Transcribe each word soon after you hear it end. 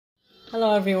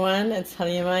Hello everyone, it's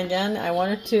Halima again. I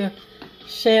wanted to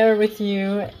share with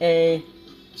you a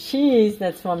cheese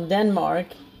that's from Denmark.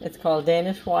 It's called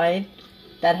Danish white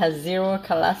that has zero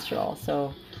cholesterol.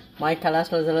 So my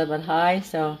cholesterol is a little bit high,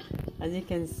 so as you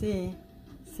can see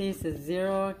it says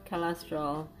zero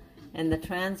cholesterol, and the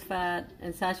trans fat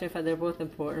and saturated fat, they're both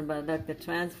important, but look, the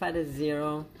trans fat is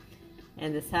 0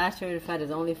 and the saturated fat is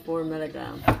only 4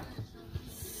 milligrams.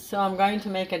 So I'm going to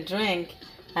make a drink.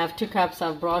 I have 2 cups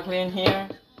of broccoli in here,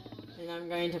 and I'm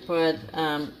going to put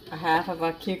a half of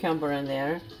a cucumber in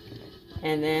there,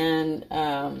 and then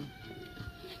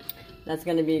that's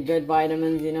going to be good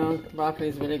vitamins. You know, broccoli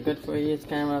is really good for you. It's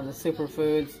kind of one of the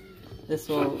superfoods. This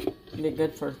will be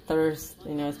good for thirst,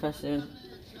 you know, especially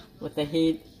with the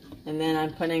heat. And then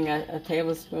I'm putting a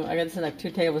tablespoon, I guess like 2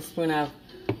 tablespoons of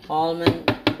almond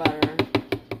butter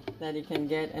that you can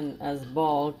get in as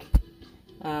bulk.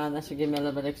 That should give me a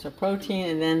little bit extra protein.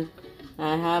 And then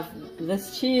I have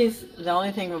this cheese. The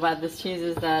only thing about this cheese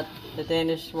is that the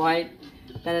Danish white,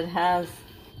 that it has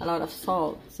a lot of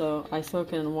salt. So I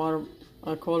soak it in water,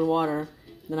 cold water.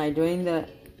 Then I drain the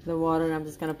water, and I'm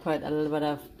just going to put a little bit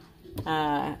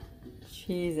of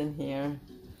cheese in here.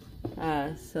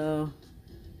 So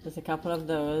just a couple of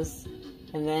those.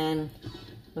 And then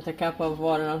with a cup of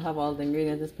water, I'll have all the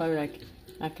ingredients. It's probably like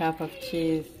a cup of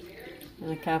cheese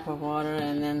and a cup of water,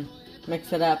 and then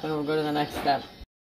mix it up, and we'll go to the next step.